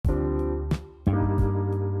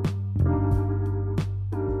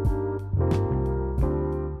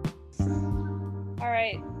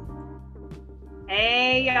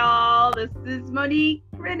This is Monique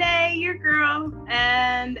Renee, your girl.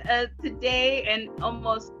 And today, and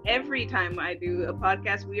almost every time I do a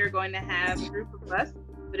podcast, we are going to have a group of us,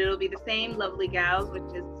 but it'll be the same lovely gals, which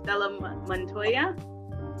is Stella Montoya.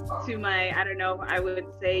 To my, I don't know, I would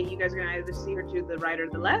say you guys are going to either see her to the right or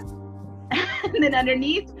the left. And then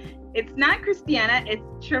underneath, it's not Christiana, it's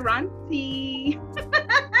Charanti.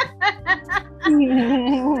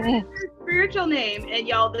 Spiritual name. And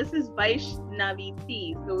y'all, this is Vaishnavi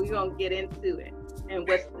Tea, so we're gonna get into it. And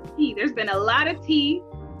what's the tea? There's been a lot of tea,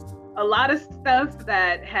 a lot of stuff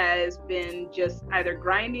that has been just either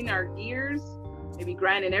grinding our gears, maybe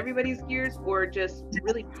grinding everybody's gears, or just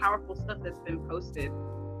really powerful stuff that's been posted.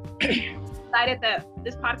 Decided that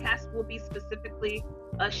this podcast will be specifically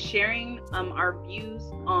us sharing our views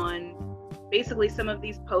on basically some of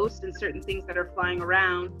these posts and certain things that are flying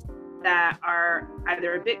around that are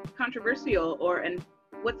either a bit controversial and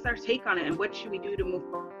what's our take on it and what should we do to move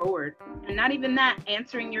forward. And not even that,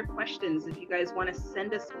 answering your questions. If you guys want to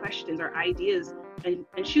send us questions or ideas and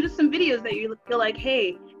shoot us some videos that you feel like,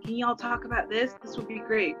 hey, can y'all talk about this? This would be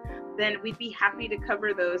great. Then we'd be happy to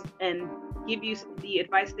cover those and give you the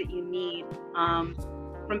advice that you need from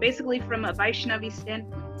a Vaishnavi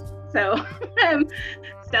standpoint. So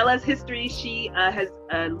Stella's history, she has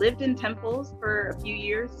lived in temples for a few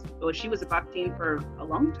years. Well, she was a Bhakti for a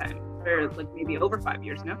long time, for like maybe over 5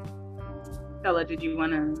 years now. Stella, did you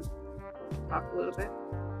want to talk a little bit?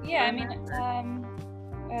 Yeah, I mean,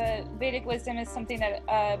 Vedic wisdom is something that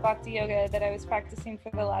Bhakti yoga that I was practicing for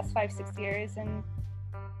the last 5-6 years, and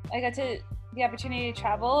I got the opportunity to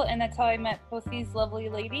travel, and that's how I met both these lovely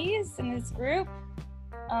ladies in this group.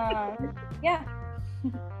 Yeah.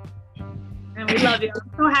 And we love you.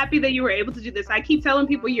 I'm so happy that you were able to do this. I keep telling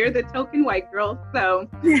people you're the token white girl, so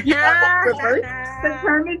reversed. The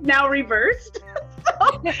term is now reversed.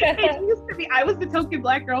 So it used to be I was the token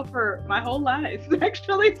black girl for my whole life,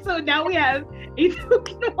 actually. So now we have a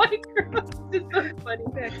token white girl. It's so funny.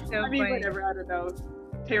 That's so I mean, funny. whatever. I don't know. It's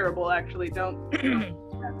terrible, actually. Don't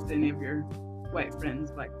ask any of your white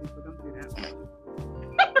friends, black people. Don't do that.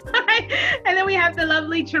 And then we have the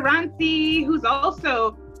lovely Charanti, who's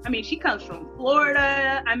also, I mean, she comes from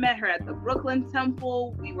Florida. I met her at the Brooklyn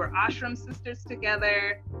Temple. We were ashram sisters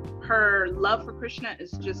together. Her love for Krishna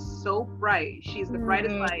is just so bright. She's the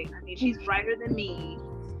brightest light. I mean, she's brighter than me.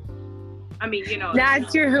 I mean, you know.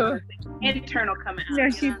 Not true. Internal coming out. No,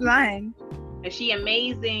 she's lying. And she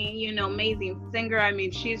amazing, amazing singer. I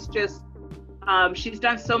mean, she's just, she's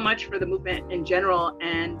done so much for the movement in general.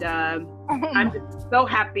 And I'm just so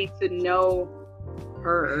happy to know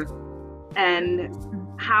her. And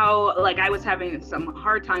how, like, I was having some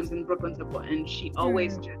hard times in Brooklyn Temple, and she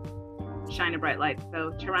always just shine a bright light.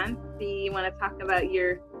 So Charanti, you want to talk about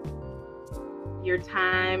your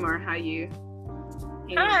time or how you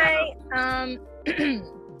came Hi.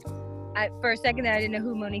 For a second I didn't know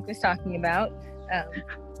who Monique was talking about.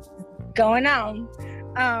 Going on.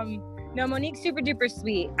 No, Monique's super duper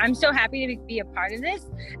sweet. I'm so happy to be a part of this,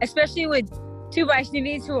 especially with two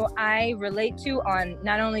Vaishnavis who I relate to on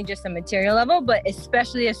not only just a material level, but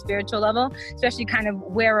especially a spiritual level, especially kind of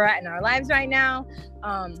where we're at in our lives right now.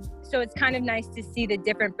 So it's kind of nice to see the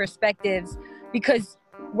different perspectives, because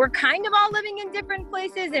we're kind of all living in different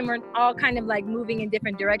places and we're all kind of like moving in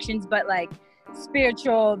different directions, but like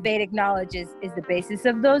spiritual Vedic knowledge is the basis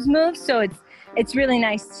of those moves. So it's really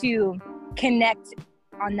nice to connect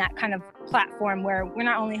on that kind of platform where we're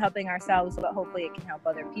not only helping ourselves, but hopefully it can help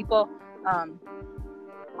other people.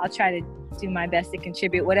 I'll try to do my best to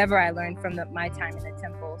contribute whatever I learned from my time in the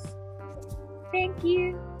temples. Thank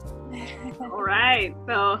you. All right,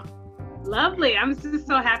 so lovely. I'm just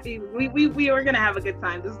so happy. We are gonna have a good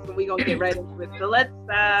time. This is when we're gonna get right into it. So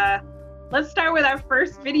let's start with our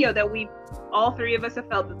first video that all three of us have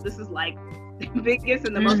felt that this is like the biggest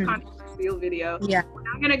and the most controversial video. Yeah. We're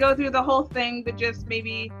not gonna go through the whole thing, but just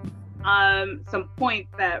maybe some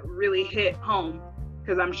points that really hit home,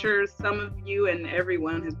 because I'm sure some of you and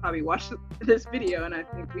everyone has probably watched this video, and I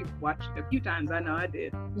think we've watched it a few times. I know I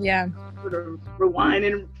did. Yeah. Sort of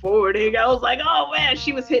rewinding, forwarding. I was like, oh man,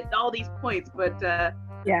 she was hitting all these points. But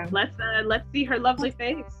yeah, let's see her lovely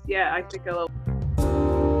face. Yeah, I think a little.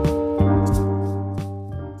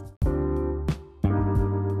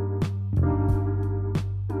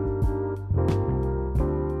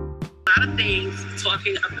 A lot of things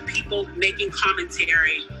talking of the people making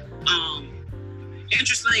commentary.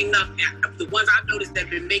 Interestingly enough, the ones I've noticed that have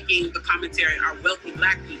been making the commentary are wealthy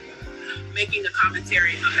Black people, making the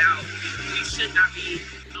commentary about we should not be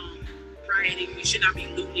rioting, we should not be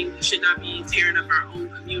looting, we should not be tearing up our own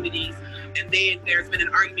communities. And then there's been an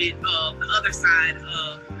argument of the other side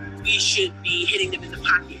of we should be hitting them in the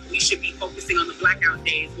pocket. We should be focusing on the blackout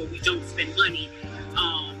days where we don't spend money.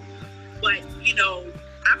 But, you know,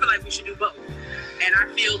 I feel like we should do both. And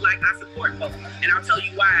I feel like I support both. And I'll tell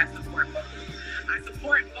you why I support both. I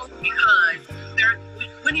support both because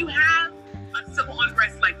when you have a civil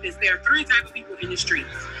unrest like this, there are three types of people in the streets.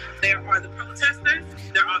 There are the protesters,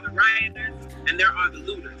 there are the rioters, and there are the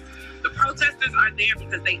looters. The protesters are there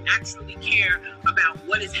because they actually care about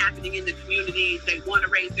what is happening in the community. They want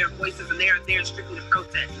to raise their voices, and they are there strictly to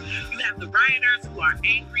protest. You have the rioters who are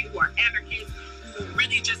angry, who are anarchists, who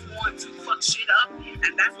really just want to fuck shit up,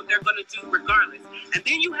 and that's what they're going to do regardless. And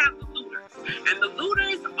then you have the looters. And the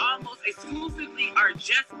looters almost exclusively are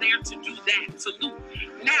just there to do that, to loot.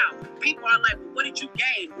 Now, people are like, well, what did you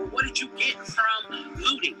gain? Well, what did you get from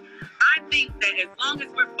looting? I think that as long as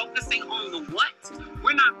we're focusing on the what,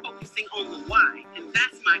 we're not focusing on the why. And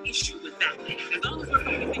that's my issue with that. As long as we're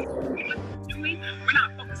focusing on what they're doing, we're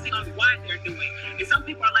not focusing on why they're doing. And some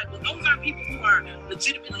people are like, well, those aren't people who are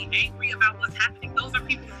legitimately angry about what's happening. Those are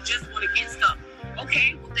people who just want to get stuff.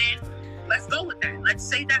 Okay, well then, let's go with that. Let's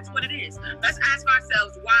say that's what it is. Let's ask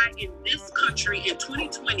ourselves why in this country in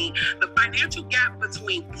 2020, the financial gap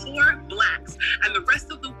between poor blacks and the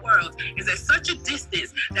rest of the world is at such a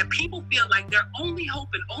distance that people feel like their only hope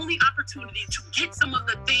and only opportunity to get some of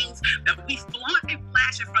the things that we flaunt and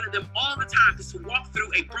flash in front of them all the time is to walk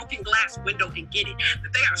through a broken glass window and get it.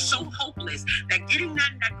 That they are so hopeless that getting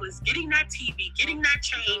that necklace, getting that TV, getting that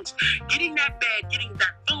change, getting that bed, getting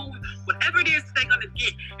that phone, whatever it is that they're going to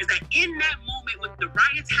get, is that in that moment when the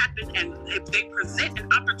riots happen and if they present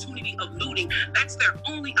an opportunity of looting, that's their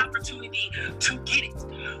only opportunity to get it.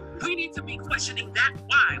 We need to be questioning that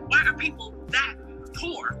why. Why are people that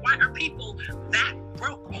poor? Why are people that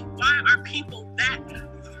broke? Why are people that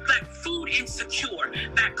food insecure,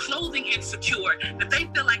 that clothing insecure, that they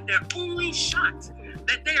feel like their only shot,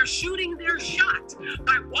 that they are shooting their shot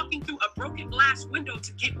by walking through a broken glass window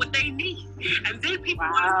to get what they need. And then people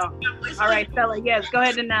want to... All right, Stella, yes, go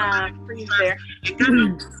ahead and freeze there.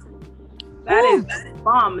 That is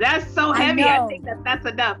bomb. That's so heavy. I think that's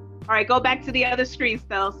enough. All right, go back to the other screen,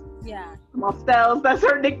 Stells. Yeah. Come on, Stells. That's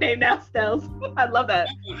her nickname now, Stells. I love that.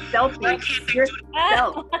 Stells. You're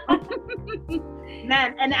Stells.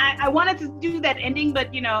 Man, and I wanted to do that ending,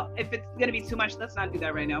 but you know, if it's gonna be too much, let's not do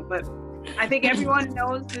that right now. But I think everyone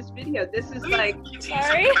knows this video. This is like,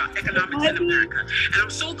 sorry, about economics in America, and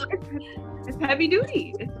I'm so good. It's heavy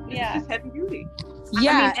duty. It's just heavy duty.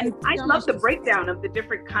 Yeah, I mean, and I love the breakdown of the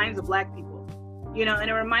different kinds of black people. You know, and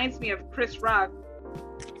it reminds me of Chris Rock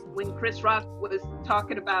when Chris Rock was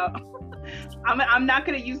talking about. I'm not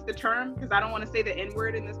going to use the term because I don't want to say the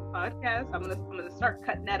N-word in this podcast. I'm gonna start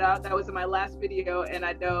cutting that out. That was in my last video, and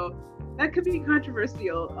I know that could be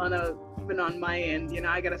controversial even on my end. You know,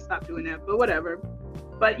 I got to stop doing that, but whatever.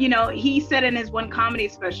 But you know, he said in his one comedy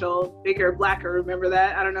special, Bigger, Blacker. Remember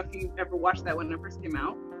that? I don't know if you ever watched that when it first came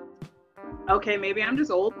out. Okay, maybe I'm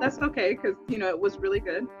just old. That's okay, because you know it was really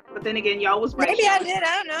good. But then again, y'all was maybe I did.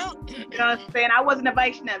 I don't know. You know what I'm saying? I wasn't a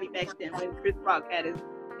Vaishnavi back then when Chris Rock had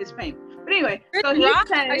his fame. But anyway, Chris so he Rock?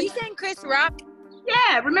 said, are you saying Chris Rock?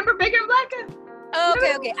 Yeah, remember Bigger and Blacker? Oh,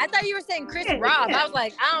 okay. I thought you were saying Chris Rock. I was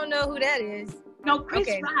like, I don't know who that is. No, Chris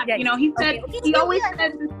Rock. Yeah. You know, he said he always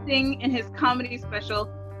said this thing in his comedy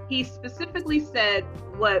special. He specifically said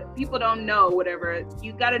what people don't know, whatever.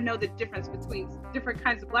 You got to know the difference between different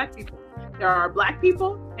kinds of black people. There are black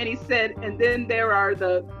people, and he said, and then there are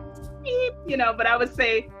the beep, you know. But I would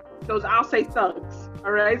say those. I'll say thugs.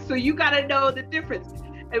 All right. So you got to know the difference.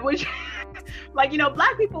 And which, like, you know,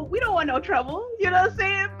 black people, we don't want no trouble, you know what I'm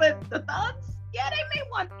saying? But the thugs, yeah, they may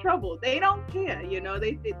want trouble. They don't care, you know,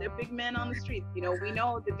 they're big men on the streets, you know, we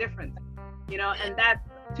know the difference, you know, and that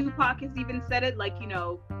Tupac has even said it, like, you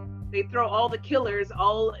know, they throw all the killers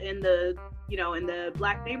all in the, you know, in the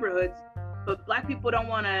black neighborhoods, but black people don't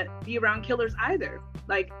want to be around killers either.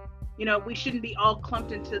 Like, you know, we shouldn't be all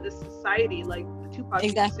clumped into this society. Like Tupac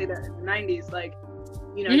used to say that in the 90s, like,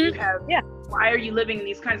 you know, you have, why are you living in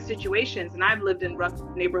these kinds of situations? And I've lived in rough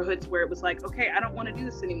neighborhoods where it was like, okay, I don't want to do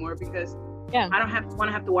this anymore because I don't want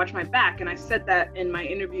to have to watch my back. And I said that in my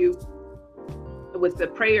interview with the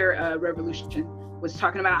prayer revolution, was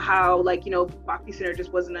talking about how, like, you know, Bhakti Center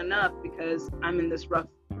just wasn't enough because I'm in this rough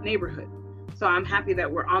neighborhood. So I'm happy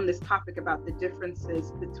that we're on this topic about the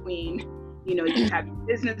differences between, you know, you have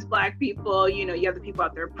business black people, you know, you have the people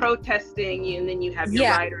out there protesting, and then you have your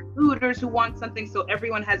rioters, looters who want something. So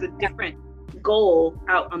everyone has a different goal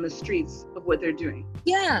out on the streets of what they're doing.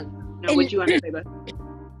 Yeah. Now, what do you want to say, Beth?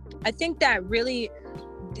 I think that really,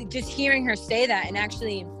 just hearing her say that, and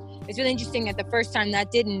actually, it's really interesting that the first time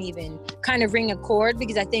that didn't even kind of ring a chord,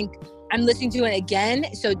 because I think I'm listening to it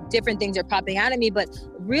again, so different things are popping out at me, but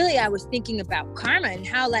really I was thinking about karma and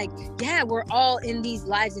how, like, yeah, we're all in these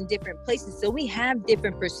lives in different places, so we have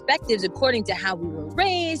different perspectives according to how we were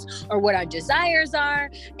raised or what our desires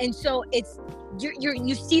are. And so it's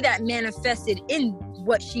you see that manifested in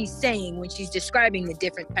what she's saying when she's describing the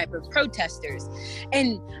different type of protesters,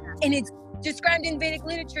 and it's described in Vedic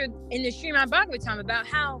literature in the Srimad Bhagavatam about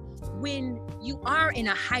how when you are in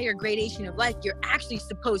a higher gradation of life, you're actually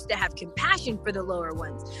supposed to have compassion for the lower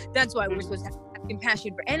ones. That's why we're supposed to have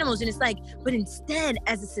compassion for animals. And it's like, but instead,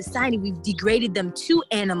 as a society, we've degraded them to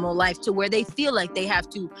animal life to where they feel like they have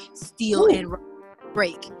to steal and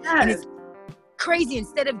break. Yes. And it's crazy.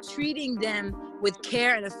 Instead of treating them with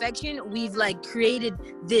care and affection, we've like created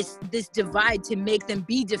this divide to make them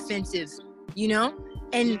be defensive, you know?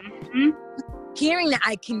 And hearing that,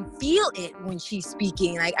 I can feel it when she's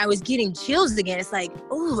speaking. Like, I was getting chills again. It's like,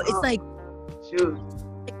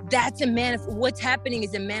 that's what's happening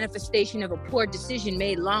is a manifestation of a poor decision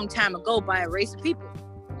made a long time ago by a race of people.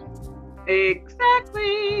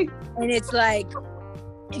 Exactly. And it's like,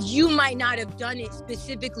 you might not have done it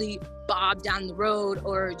specifically, Bob down the road,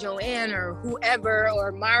 or Joanne, or whoever,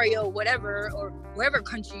 or Mario, whatever, or wherever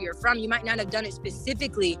country you're from. You might not have done it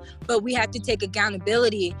specifically, but we have to take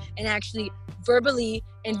accountability and actually verbally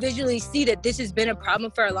and visually see that this has been a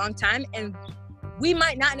problem for a long time, and we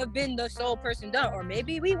might not have been the sole person done, or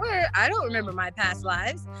maybe we were. I don't remember my past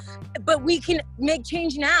lives, but we can make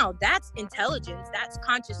change now. That's intelligence, that's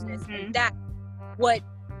consciousness, and that's what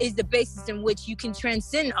is the basis in which you can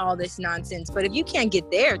transcend all this nonsense. But if you can't get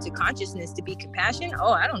there to consciousness, to be compassion,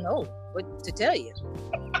 I don't know what to tell you.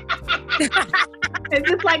 It's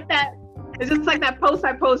just like that post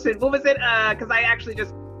I posted. What was it? Because I actually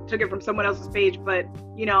just took it from someone else's page, but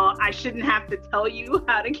you know, I shouldn't have to tell you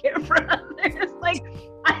how to care for others. Like,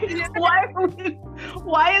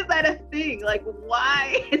 why is that a thing? Like,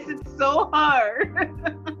 why is it so hard?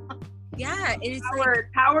 Yeah, it is.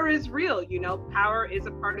 Power is real, you know. Power is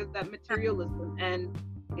a part of that materialism, and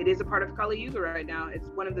it is a part of Kali Yuga right now. It's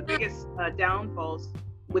one of the biggest downfalls.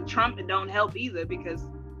 With Trump, it don't help either, because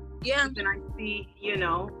then I see, you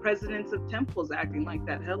know, presidents of temples acting like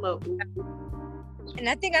that. Hello. And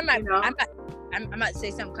I think I might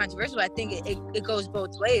say something controversial. I think it goes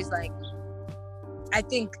both ways. Like, I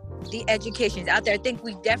think the education is out there. I think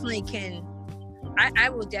we definitely can. I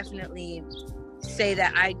will definitely say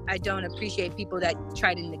that I don't appreciate people that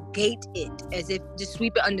try to negate it as if just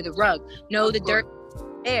sweep it under the rug. No, the dirt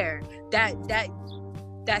there.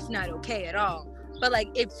 That's not okay at all. But like,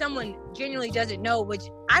 if someone genuinely doesn't know, which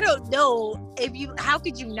I don't know, how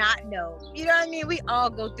could you not know? You know what I mean? We all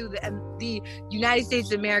go through the United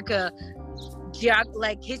States of America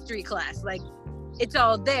history class. Like, it's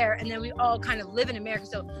all there, and then we all kind of live in America.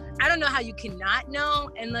 So I don't know how you cannot know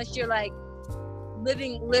unless you're like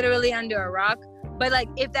living literally under a rock. But like,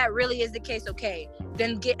 if that really is the case, okay,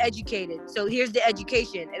 then get educated. So here's the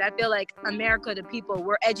education. And I feel like America, the people,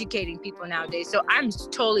 we're educating people nowadays. So I'm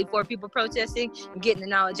totally for people protesting and getting the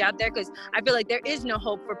knowledge out there, because I feel like there is no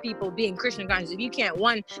hope for people being Christian conscious if you can't,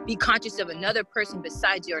 one, be conscious of another person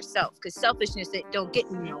besides yourself, because selfishness don't get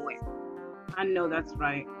you nowhere. I know that's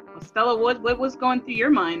right. Well, Stella, what was going through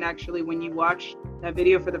your mind actually when you watched that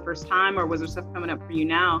video for the first time, or was there stuff coming up for you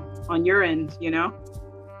now on your end, you know?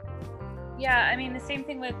 Yeah, I mean, the same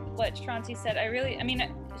thing with what Charanti said.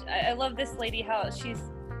 I love this lady, how she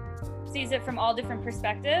sees it from all different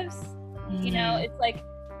perspectives. You know, it's like,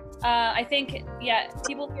 I think,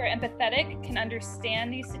 people who are empathetic can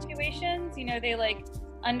understand these situations. You know, they like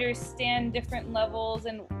understand different levels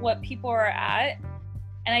and what people are at.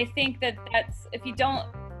 And I think that's, if you don't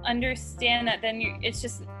understand that, then it's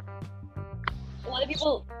just, a lot of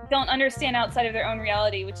people don't understand outside of their own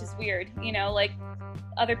reality, which is weird, you know, like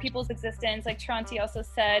other people's existence. Like Charanti also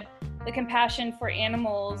said, the compassion for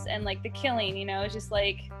animals and like the killing, you know, it's just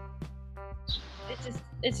like,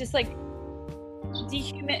 it's just like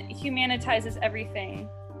dehumanitizes everything.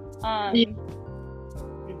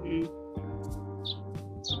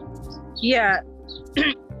 Yeah.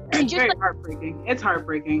 It's very heartbreaking. It's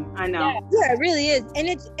heartbreaking. I know. Yeah, it really is. And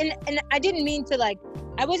it's and I didn't mean to, like,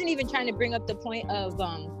 I wasn't even trying to bring up the point of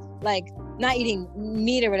like not eating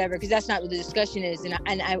meat or whatever, because that's not what the discussion is. And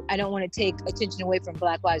I don't want to take attention away from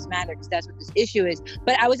Black Lives Matter, because that's what this issue is.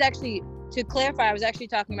 But I was actually, to clarify, I was actually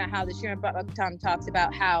talking about how the Srimad Bhagavatam talks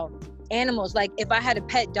about how animals, like if I had a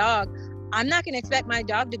pet dog, I'm not going to expect my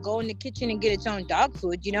dog to go in the kitchen and get its own dog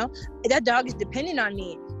food, you know? That dog is dependent on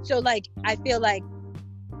me. So like, I feel like,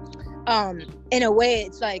 in a way,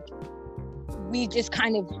 it's like we just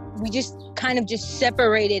kind of just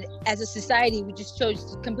separated as a society. We just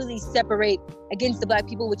chose to completely separate against the Black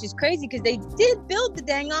people, which is crazy because they did build the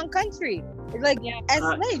dang on country. It's like as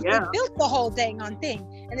slaves, they built the whole dang on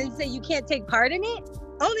thing, and then say you can't take part in it.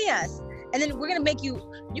 Only us. And then we're gonna make you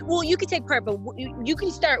can take part, but you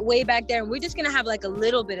can start way back there, and we're just gonna have like a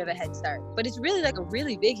little bit of a head start. But it's really like a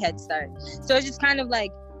really big head start. So it's just kind of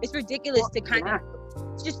like, it's ridiculous to kind of,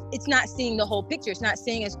 it's not seeing the whole picture. It's not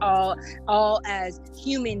seeing us all as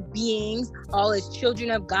human beings, all as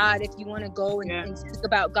children of God, if you want to go and speak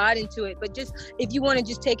about God into it. But just, if you want to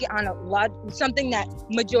just take it on something that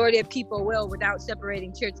majority of people will, without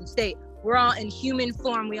separating church and state. We're all in human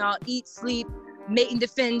form. We all eat, sleep, mate and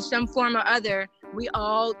defend some form or other. We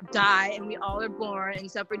all die and we all are born and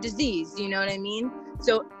suffer disease. You know what I mean?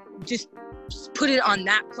 So just put it on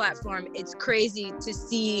that platform. It's crazy to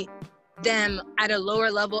see them at a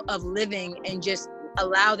lower level of living and just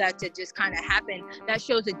allow that to just kind of happen. That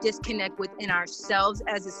shows a disconnect within ourselves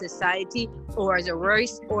as a society, or as a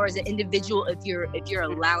race, or as an individual, if you're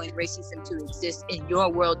allowing racism to exist in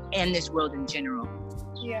your world and this world in general.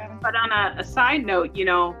 Yeah. But on a side note,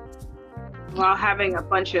 while having a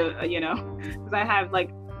bunch of, because I have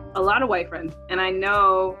like a lot of white friends, and I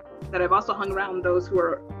know that I've also hung around those who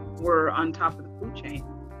were on top of the food chain.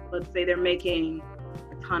 Let's say they're making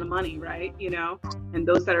a ton of money, right? And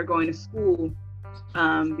those that are going to school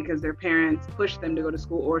because their parents push them to go to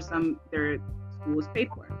school, or their school is paid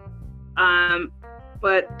for.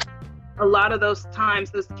 But a lot of those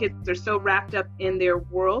times, those kids are so wrapped up in their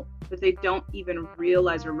world that they don't even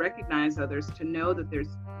realize or recognize others to know that there's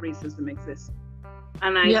racism exists.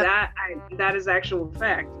 And that is actual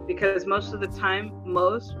fact, because most of the time,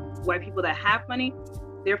 most white people that have money,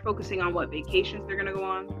 they're focusing on what vacations they're going to go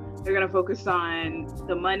on. They're going to focus on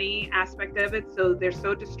the money aspect of it. So they're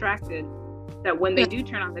so distracted that when they do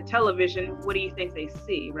turn on the television, what do you think they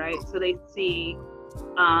see, right? So they see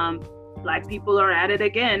Black people are at it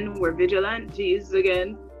again. We're vigilantes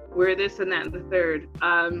again. We're this and that and the third.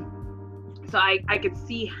 So I could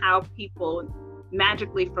see how people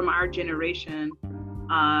magically from our generation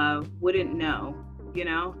wouldn't know,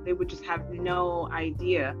 they would just have no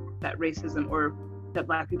idea that racism or that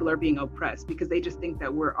Black people are being oppressed, because they just think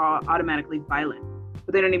that we're all automatically violent.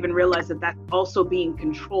 But they don't even realize that that's also being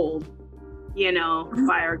controlled,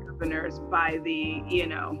 by our governors, by the,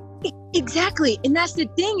 Exactly. And that's the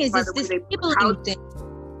thing, is it's this disabling thing.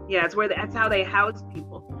 Yeah, that's how they house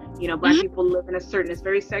people. Black people live in it's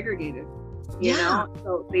very segregated, you know?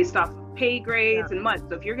 So based off of pay grades and much.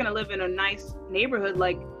 So if you're gonna live in a nice neighborhood,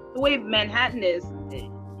 like the way Manhattan is,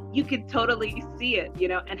 you could totally see it,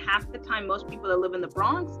 and half the time, most people that live in the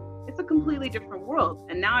Bronx, it's a completely different world.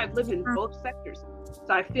 And now I've lived in both sectors.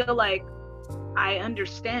 So I feel like I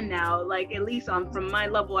understand now, like at least from my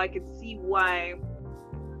level, I could see why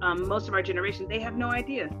most of our generation, they have no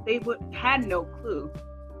idea. They had no clue.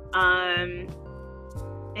 And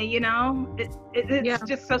it's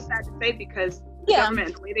just so sad to say, because the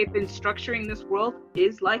government, the way they've been structuring this world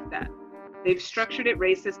is like that. They've structured it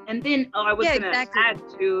racist. And then I was gonna add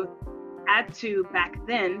to back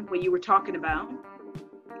then what you were talking about,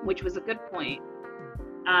 which was a good point.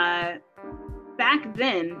 Back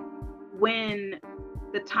then, when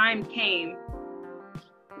the time came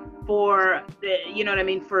for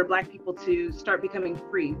for Black people to start becoming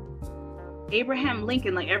free, Abraham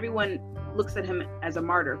Lincoln, like everyone looks at him as a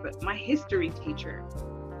martyr, but my history teacher,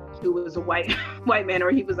 who was a white man, or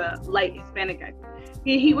he was a light Hispanic guy,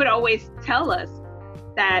 he would always tell us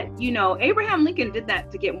that, Abraham Lincoln did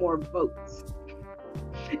that to get more votes.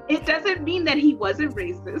 It doesn't mean that he wasn't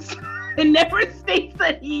racist. It never states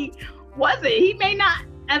that he wasn't. He may not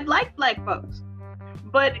have liked Black folks,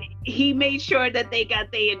 but he made sure that they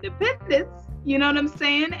got their independence. You know what I'm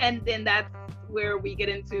saying? And then that's where we get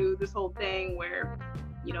into this whole thing where,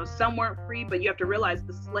 some weren't free, but you have to realize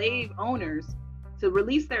the slave owners, to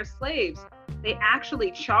release their slaves, they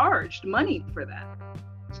actually charged money for that.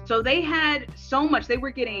 So they had so much, they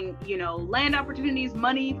were getting, land opportunities,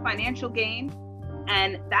 money, financial gain.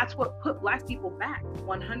 And that's what put Black people back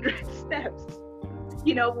 100 steps,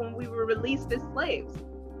 when we were released as slaves.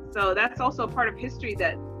 So that's also a part of history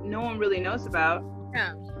that no one really knows about.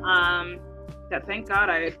 Yeah. That thank God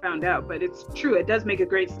I found out, but it's true. It does make a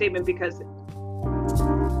great statement, because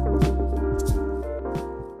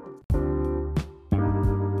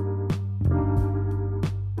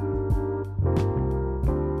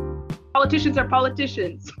politicians are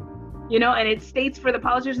politicians, and it states for the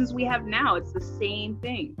politicians we have now, it's the same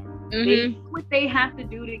thing. They do what they have to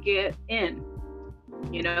do to get in,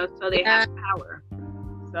 so they have power.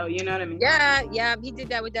 So you know what I mean? Yeah, he did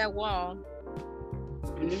that with that wall.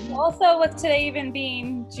 Also, with today even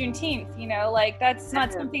being Juneteenth, you know, like that's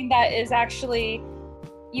not something that is actually,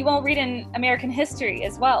 you won't read in American history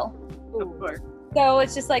as well. Of course. So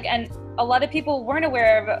it's just like, and a lot of people weren't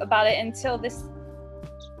aware about it until this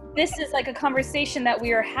is like a conversation that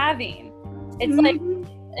we are having. It's like,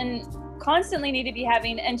 and constantly need to be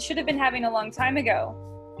having, and should have been having a long time ago,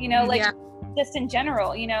 you know, like just in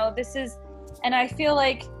general, you know, this is, and I feel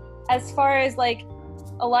like as far as like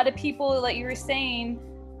a lot of people, like you were saying,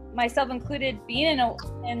 myself included, being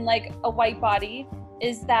in like a white body,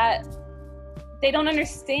 is that they don't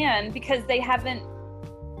understand because they haven't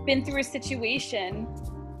been through a situation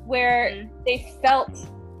where they felt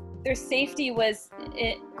their safety was,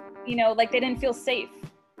 you know, like they didn't feel safe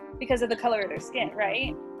because of the color of their skin,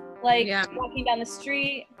 right? Like walking down the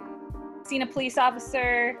street, seeing a police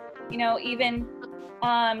officer, you know, even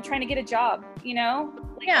trying to get a job, you know,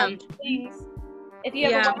 like all these things. If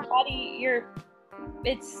you have a white body,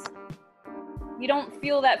 you don't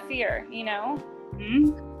feel that fear, you know,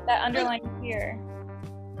 that underlying fear.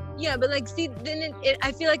 Yeah, but like, see, then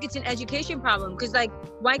I feel like it's an education problem, because like,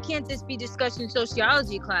 why can't this be discussed in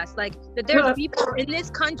sociology class? Like, that there's people in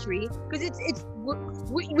this country, because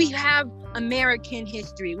we have American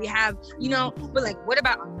history, we have, you know, but like, what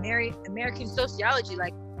about American sociology?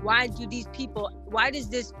 Like, why does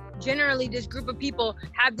this group of people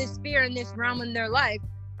have this fear in this realm in their life?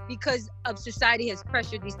 Because of society has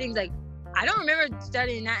pressured these things. Like, I don't remember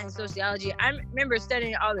studying that in sociology. I remember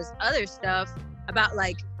studying all this other stuff about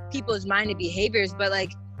like people's mind and behaviors, but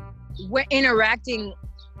like, we're interacting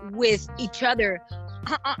with each other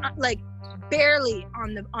like barely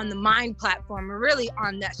on the mind platform, or really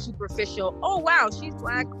on that superficial, oh wow, she's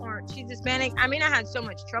black or she's Hispanic. I mean, I had so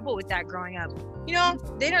much trouble with that growing up, you know.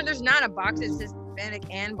 There's not a box that says Hispanic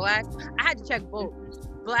and black. I had to check both.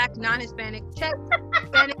 Black, non-Hispanic, check.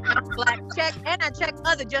 Hispanic, non-black, check. And I check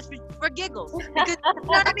other just for giggles. Because, you know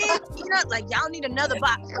what I mean? You know, like, y'all need another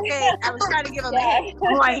box, okay? I was trying to give a hint.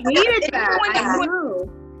 Oh, I hated that. I know.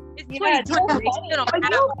 It's 2020.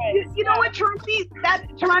 You know what,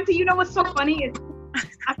 Charanti, you know what's so funny is,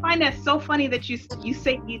 I find that so funny that you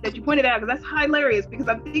pointed out, because that's hilarious, because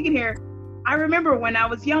I'm thinking here, I remember when I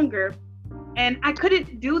was younger, and I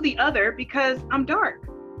couldn't do the other because I'm dark.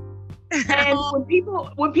 And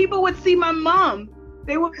when people would see my mom,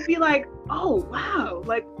 they would be like, oh wow,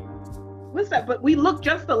 like, what's that? But we look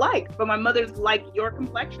just alike, but my mother's like your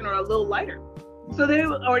complexion or a little lighter. So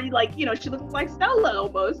or like, you know, she looks like Stella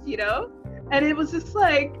almost, you know? And it was just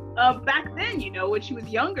like, back then, you know, when she was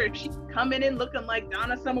younger, she'd come in looking like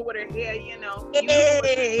Donna Summer with her hair, you know. And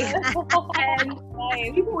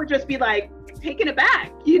people would just be like taken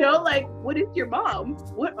aback, you know, like, what is your mom?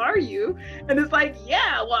 What are you? And it's like,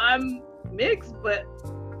 yeah, well, I'm mixed, but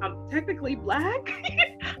I'm technically black.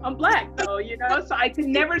 I'm black though, you know? So I could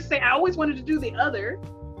never say, I always wanted to do the other.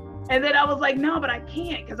 And then I was like, no, but I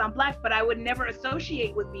can't because I'm black, but I would never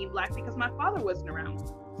associate with being black because my father wasn't around.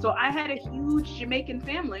 So I had a huge Jamaican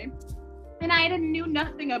family, and I knew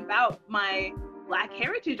nothing about my black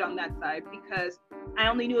heritage on that side, because I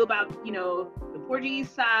only knew about, you know, the Portuguese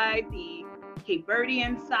side, the Cape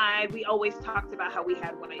Verdean side. We always talked about how we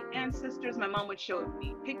had white ancestors. My mom would show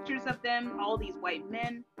me pictures of them, all these white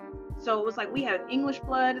men. So it was like we had English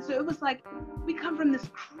blood. So it was like we come from this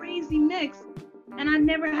crazy mix, and I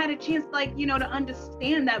never had a chance, like, you know, to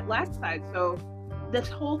understand that black side. So this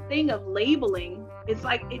whole thing of labeling, it's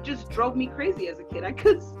like, it just drove me crazy as a kid. I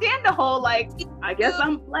couldn't stand the whole, like, I guess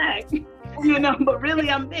I'm black, you know, but really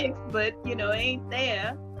I'm mixed, but, you know, it ain't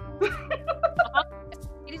there.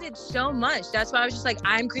 It did so much. That's why I was just like,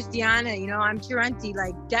 I'm Christiana, you know, I'm Charanti,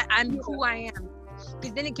 like that, I'm who I am.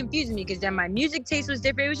 Because then it confused me, because then my music taste was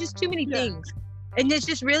different. It was just too many things. And it's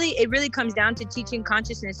just it really comes down to teaching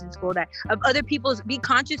consciousness in school, that of other people's, be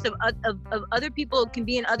conscious of other people can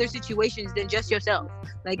be in other situations than just yourself.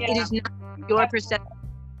 Like, it is not your perception.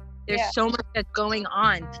 There's so much that's going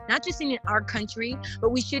on, not just in our country, but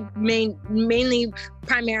we should primarily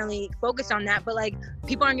focus on that. But like,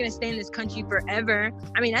 people aren't going to stay in this country forever.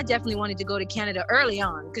 I mean, I definitely wanted to go to Canada early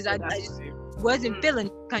on, because I just wasn't feeling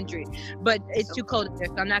the country, but it's too cold there,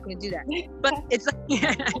 so I'm not going to do that. But it's like,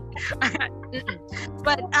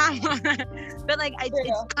 but like,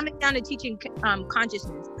 it's coming down to teaching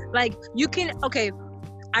consciousness. Like, you can,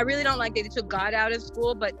 I really don't like that they took God out of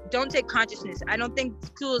school, but don't take consciousness. I don't think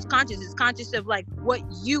school is conscious. It's conscious of like what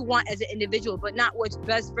you want as an individual, but not what's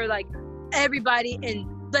best for like everybody, and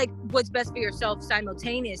like what's best for yourself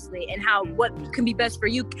simultaneously, and how what can be best for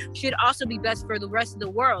you should also be best for the rest of the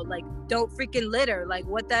world. Like, don't freaking litter. Like,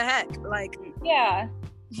 what the heck? Like, yeah.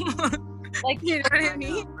 like, you know what I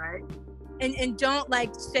mean? Right. and don't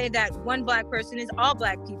like say that one black person is all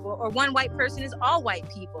black people or one white person is all white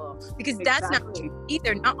people, because that's not true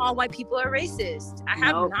either. Not all white people are racist. I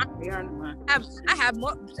have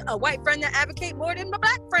more a white friend that advocate more than my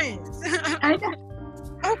black friends.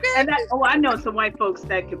 Okay. And I know some white folks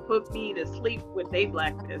that can put me to sleep with their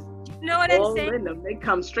blackness. You know what I'm saying? They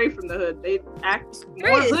come straight from the hood. They act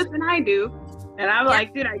more hood than I do. And I'm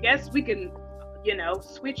like, dude, I guess we can,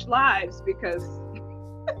 switch lives, because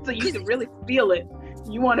so you can really feel it.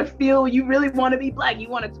 You really want to be black. You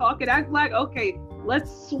want to talk and act black. Okay,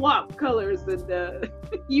 let's swap colors and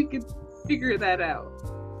you can figure that out.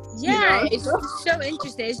 Yeah, it's so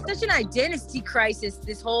interesting. It's such an identity crisis.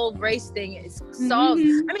 This whole race thing is solved.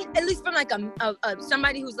 Mm-hmm. I mean, at least from like a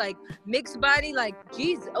somebody who's like mixed body, like,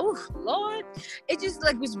 Jesus, oh Lord, it just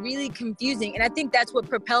like was really confusing. And I think that's what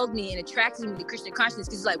propelled me and attracted me to Christian consciousness,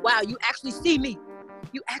 because it's like, wow, you actually see me.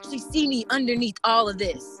 You actually see me underneath all of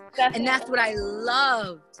this. And that's what I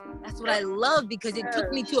loved. That's what I loved, because it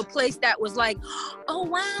took me to a place that was like, oh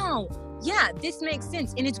wow. Yeah, this makes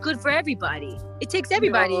sense, and it's good for everybody. It takes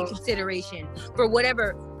everybody in consideration for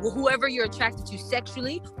whoever you're attracted to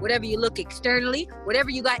sexually, whatever you look externally,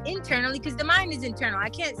 whatever you got internally, because the mind is internal. I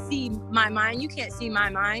can't see my mind. You can't see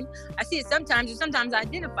my mind. I see it sometimes, and sometimes I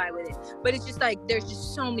identify with it. But it's just like there's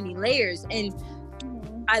just so many layers, and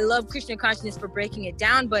I love Christian consciousness for breaking it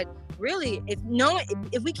down. But really,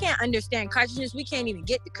 if we can't understand consciousness, we can't even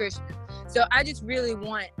get to Christian. So I just really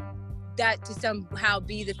want that to somehow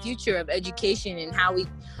be the future of education, and how we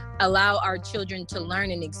allow our children to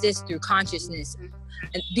learn and exist through consciousness.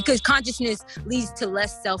 And because consciousness leads to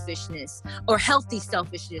less selfishness, or healthy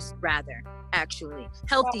selfishness rather, actually.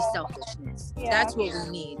 Healthy selfishness. Yeah. That's what we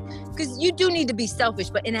need. Because you do need to be selfish,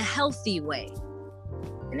 but in a healthy way.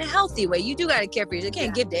 In a healthy way. You do got to care for yourself. You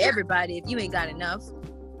can't give to everybody if you ain't got enough.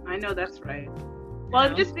 I know, that's right.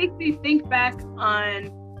 Well, it just makes me think back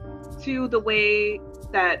to the way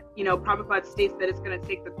that, Prabhupada states that it's going to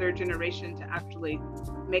take the third generation to actually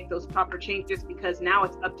make those proper changes, because now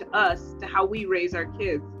it's up to us to how we raise our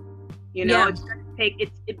kids. It's going to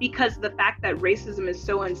take because the fact that racism is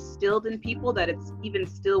so instilled in people that it's even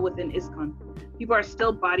still within Iskcon. People are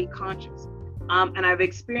still body conscious. And I've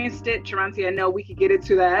experienced it. Charanti, I know we could get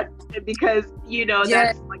into that, because,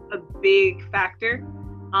 that's like a big factor.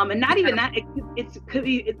 And not even that,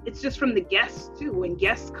 it's just from the guests too. When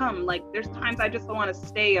guests come, like there's times I just don't want to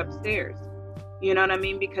stay upstairs. You know what I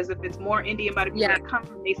mean? Because if it's more Indian body people that come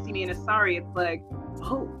and they see me in a sari, it's like,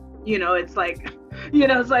 oh, it's like,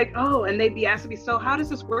 it's like, oh, and they'd be asking me, so how does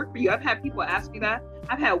this work for you? I've had people ask me that.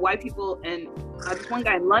 I've had white people, and this one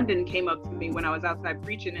guy in London came up to me when I was outside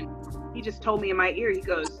preaching, and he just told me in my ear, he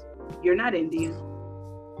goes, "You're not Indian.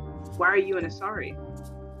 Why are you in a sari?"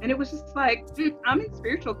 And it was just like, I'm in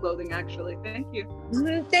spiritual clothing, actually. Thank you.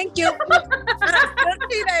 Thank you. So,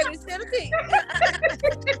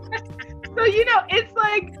 it's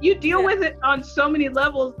like you deal with it on so many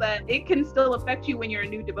levels that it can still affect you when you're a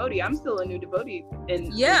new devotee. I'm still a new devotee. I've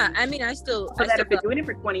been doing it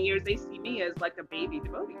for 20 years. They see me as like a baby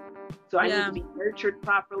devotee. So I need to be nurtured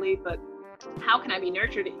properly. But how can I be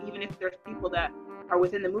nurtured even if there's people that are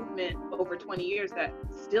within the movement over 20 years that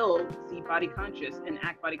still see body conscious and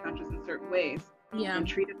act body conscious in certain ways and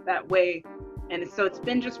treat it that way? And so it's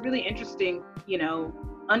been just really interesting,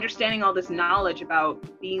 understanding all this knowledge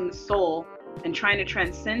about being the soul and trying to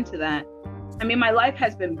transcend to that. I mean, my life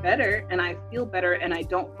has been better and I feel better and I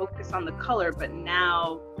don't focus on the color, but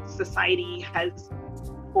now society has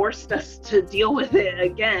forced us to deal with it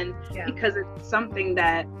again because it's something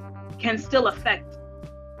that can still affect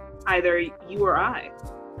either you or I,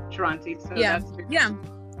 Charanti. So that's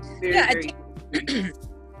very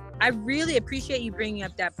I really appreciate you bringing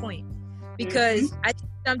up that point, because I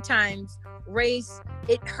think sometimes race,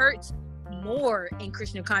 it hurts more in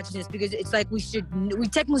Krishna consciousness, because it's like we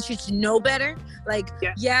technically should know better. Like,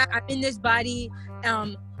 I'm in this body,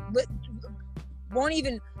 but won't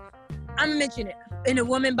even, I'm gonna mention it, in a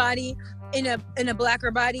woman body, in a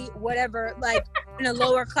blacker body, whatever, like in a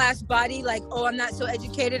lower class body, like, oh, I'm not so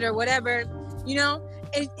educated or whatever,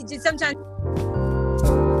 it just sometimes.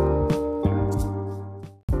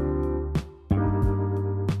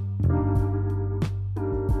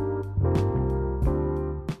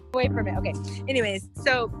 Wait for a minute. Okay. Anyways,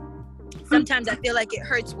 so sometimes I feel like it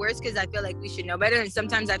hurts worse because I feel like we should know better, and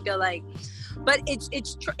sometimes I feel like, but it's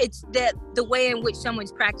the way in which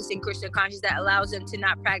someone's practicing Krishna consciousness that allows them to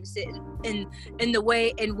not practice it in the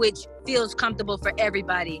way in which feels comfortable for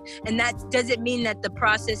everybody. And that doesn't mean that the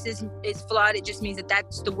process is flawed. It just means that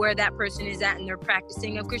that's where that person is at in their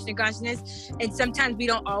practicing of Krishna consciousness. And sometimes we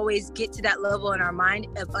don't always get to that level in our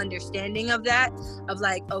mind of understanding of that, of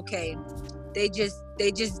like, okay, They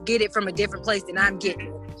just get it from a different place than I'm getting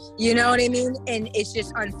it. You know what I mean? And it's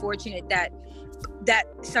just unfortunate that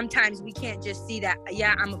sometimes we can't just see that,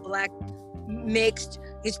 yeah, I'm a Black, mixed,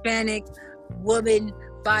 Hispanic, woman,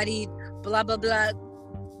 bodied, blah, blah, blah,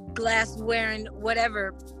 glass wearing,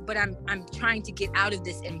 whatever, but I'm trying to get out of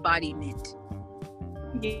this embodiment.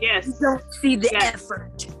 Yes. You don't see the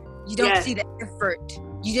effort. You don't see the effort.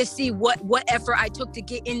 You just see what effort I took to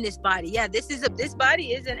get in this body. Yeah, this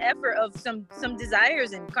body is an effort of some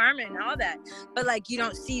desires and karma and all that. But like, you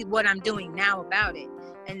don't see what I'm doing now about it.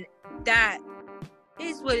 And that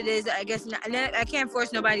is what it is. I guess I can't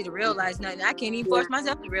force nobody to realize nothing. I can't even force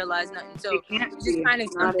myself to realize nothing. So it's just kind of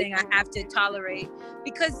something I have to tolerate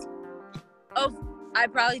because of I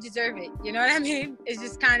probably deserve it. You know what I mean? It's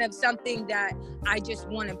just kind of something that I just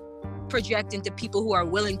want to project into people who are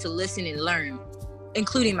willing to listen and learn,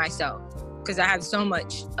 including myself, because I have so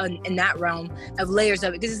much in that realm of layers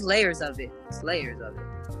of it, because it's layers of it. It's layers of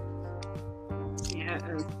it. Yeah.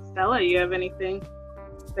 Stella, you have anything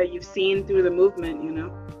that you've seen through the movement, you know?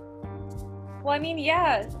 Well, I mean,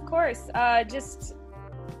 yeah, of course. Just,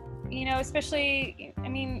 you know, especially, I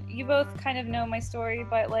mean, you both kind of know my story,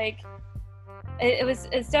 but like,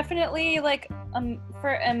 it's definitely like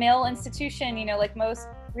for a male institution, you know, like most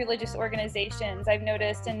religious organizations I've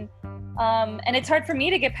noticed, and it's hard for me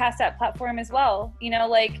to get past that platform as well, you know,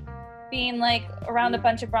 like being like around a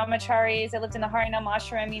bunch of brahmacharis. I lived in the Harinam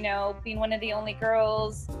ashram, you know, being one of the only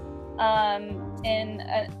girls in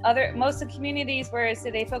most of the communities where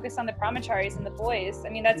they focus on the brahmacharis and the boys. I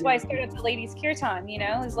mean, that's why I started the ladies kirtan, you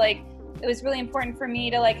know. It was really important for me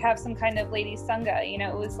to like have some kind of ladies sangha, you know.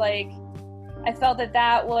 It was like I felt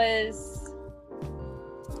that was,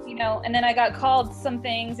 you know, and then I got called some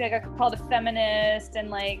things. I got called a feminist,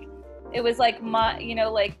 and like it was like my, you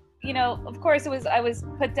know, like, you know, of course I was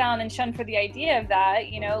put down and shunned for the idea of that,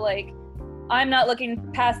 you know, like I'm not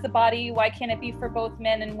looking past the body. Why can't it be for both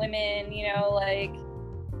men and women? You know, like,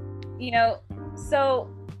 you know, so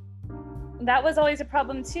that was always a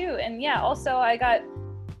problem too. And yeah, also I got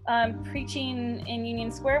preaching in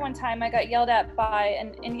Union Square one time. I got yelled at by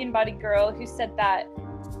an Indian bodied girl who said that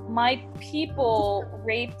my people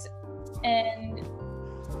raped and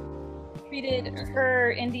treated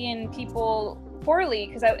her Indian people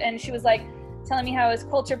poorly and she was like telling me how it was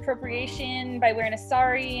culture appropriation by wearing a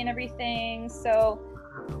sari and everything. So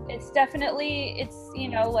it's definitely, you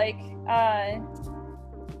know, like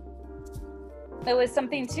it was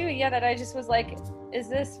something too, yeah, that I just was like, is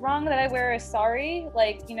this wrong that I wear a sari?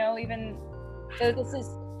 Like, you know, even though this is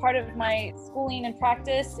part of my schooling and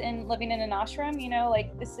practice and living in an ashram, you know,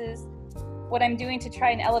 like this is what I'm doing to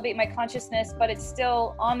try and elevate my consciousness, but it's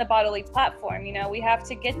still on the bodily platform. You know, we have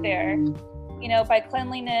to get there, you know, by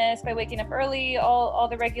cleanliness, by waking up early, all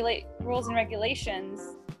the rules and regulations.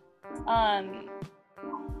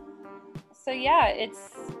 So yeah,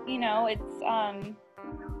 it's, you know, it's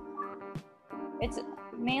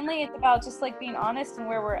mainly it's about just like being honest and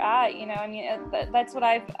where we're at, you know. I mean, that's what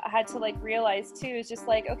I've had to like realize too, is just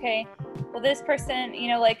like, okay, well, this person, you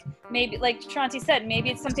know, like maybe like Charanti said,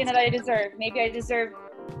 maybe it's something that I deserve. Maybe I deserve,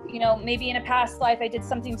 you know, maybe in a past life I did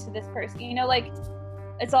something to this person, you know, like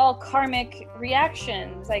it's all karmic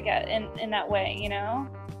reactions I get in that way, you know.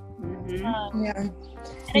 And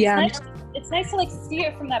it's nice to like see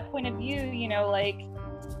it from that point of view, you know, like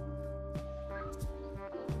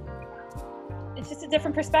it's just a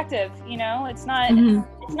different perspective, you know. It's not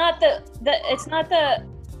it's not the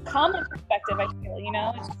common perspective, I feel, you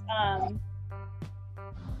know. It's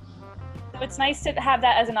so it's nice to have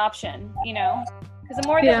that as an option, you know, because the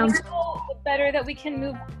more that we know, the better that we can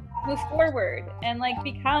move forward and like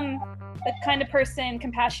become the kind of person,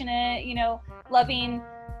 compassionate, you know, loving,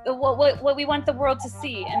 what we want the world to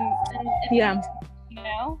see, and you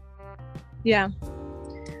know.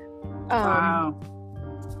 Wow.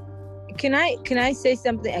 Can I say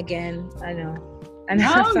something again? I know.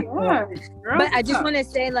 Girl, but I just want to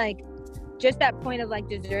say, like, just that point of like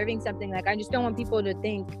deserving something. Like, I just don't want people to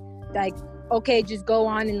think like, okay, just go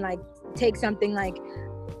on and like take something. Like,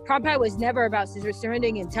 Prabhupada was never about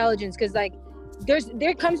surrendering intelligence, because like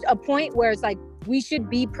there comes a point where it's like we should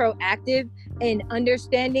be proactive in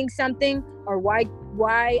understanding something, or why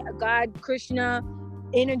God, Krishna,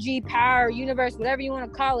 energy, power, universe, whatever you want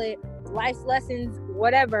to call it, life's lessons,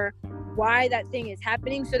 whatever, why that thing is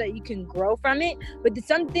happening, so that you can grow from it. But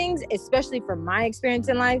some things, especially from my experience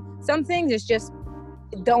in life, some things it's just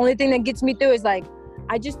the only thing that gets me through is like,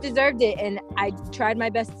 I just deserved it, and I tried my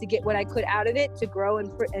best to get what I could out of it to grow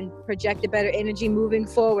and project a better energy moving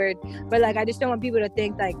forward. But like, I just don't want people to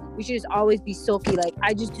think like we should just always be sulky, like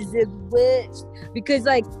I just deserve this, because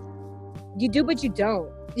like you do, but you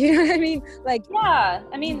don't. You know what I mean? Like, yeah,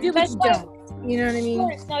 I mean, you do, but you don't. You know what I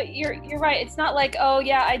mean? No, you're right. It's not like, oh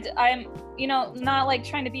yeah, I'm, you know, not like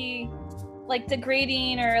trying to be like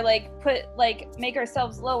degrading or like make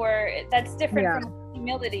ourselves lower. That's different from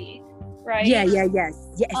humility, right? Yeah.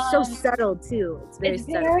 It's so subtle too. It's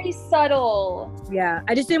very subtle. Yeah,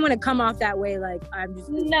 I just didn't want to come off that way. Like I'm just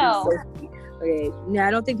okay. No,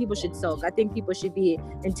 I don't think people should sulk. I think people should be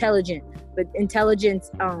intelligent, but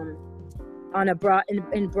intelligence on a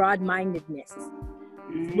broad-mindedness.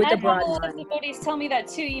 With a broad mind. Devotees tell me that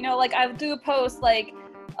too. You know, like I'll do a post like,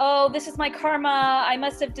 oh, this is my karma. I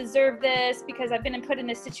must have deserved this because I've been put in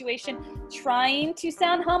this situation. Trying to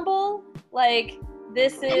sound humble, like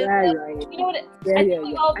this is, you know what? I think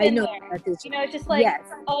we've all been there. You know, it's just like,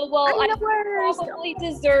 oh well, I probably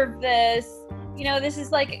deserve this. You know, this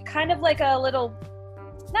is like kind of like a little,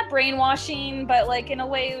 not brainwashing, but like in a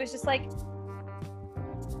way, it was just like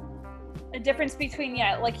a difference between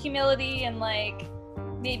like humility and like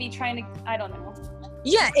maybe trying to, I don't know.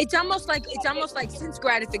 Yeah, it's almost like sense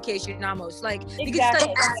gratification, almost like because it's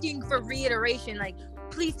like asking for reiteration. Like,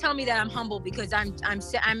 please tell me that I'm humble because I'm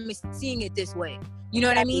seeing it this way. You know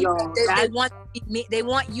what I mean? They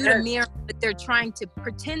want you to mirror, but they're trying to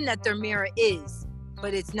pretend that their mirror is,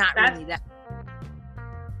 but it's not really that.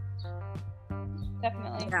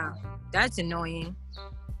 Definitely. Yeah, that's annoying.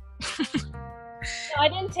 No, I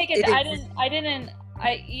didn't take it.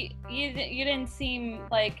 You didn't seem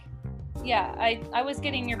like. Yeah, I was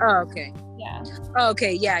getting your point. Oh, okay. Yeah. Oh,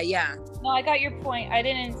 okay, yeah. No, I got your point. I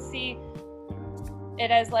didn't see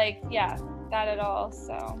it as like, that at all,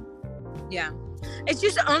 so. Yeah. It's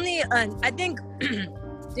just only, I think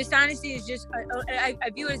dishonesty is just, I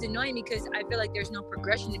view it as annoying because I feel like there's no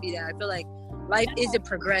progression to be there. I feel like life is a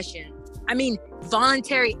progression. I mean,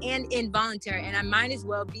 voluntary and involuntary, and I might as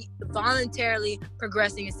well be voluntarily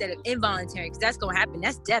progressing instead of involuntary, because that's going to happen.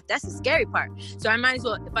 That's death. That's the scary part. So I might as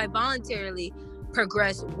well, if I voluntarily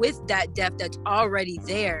progress with that death that's already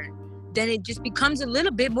there, then it just becomes a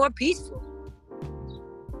little bit more peaceful.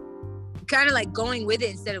 Kind of like going with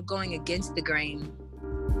it instead of going against the grain.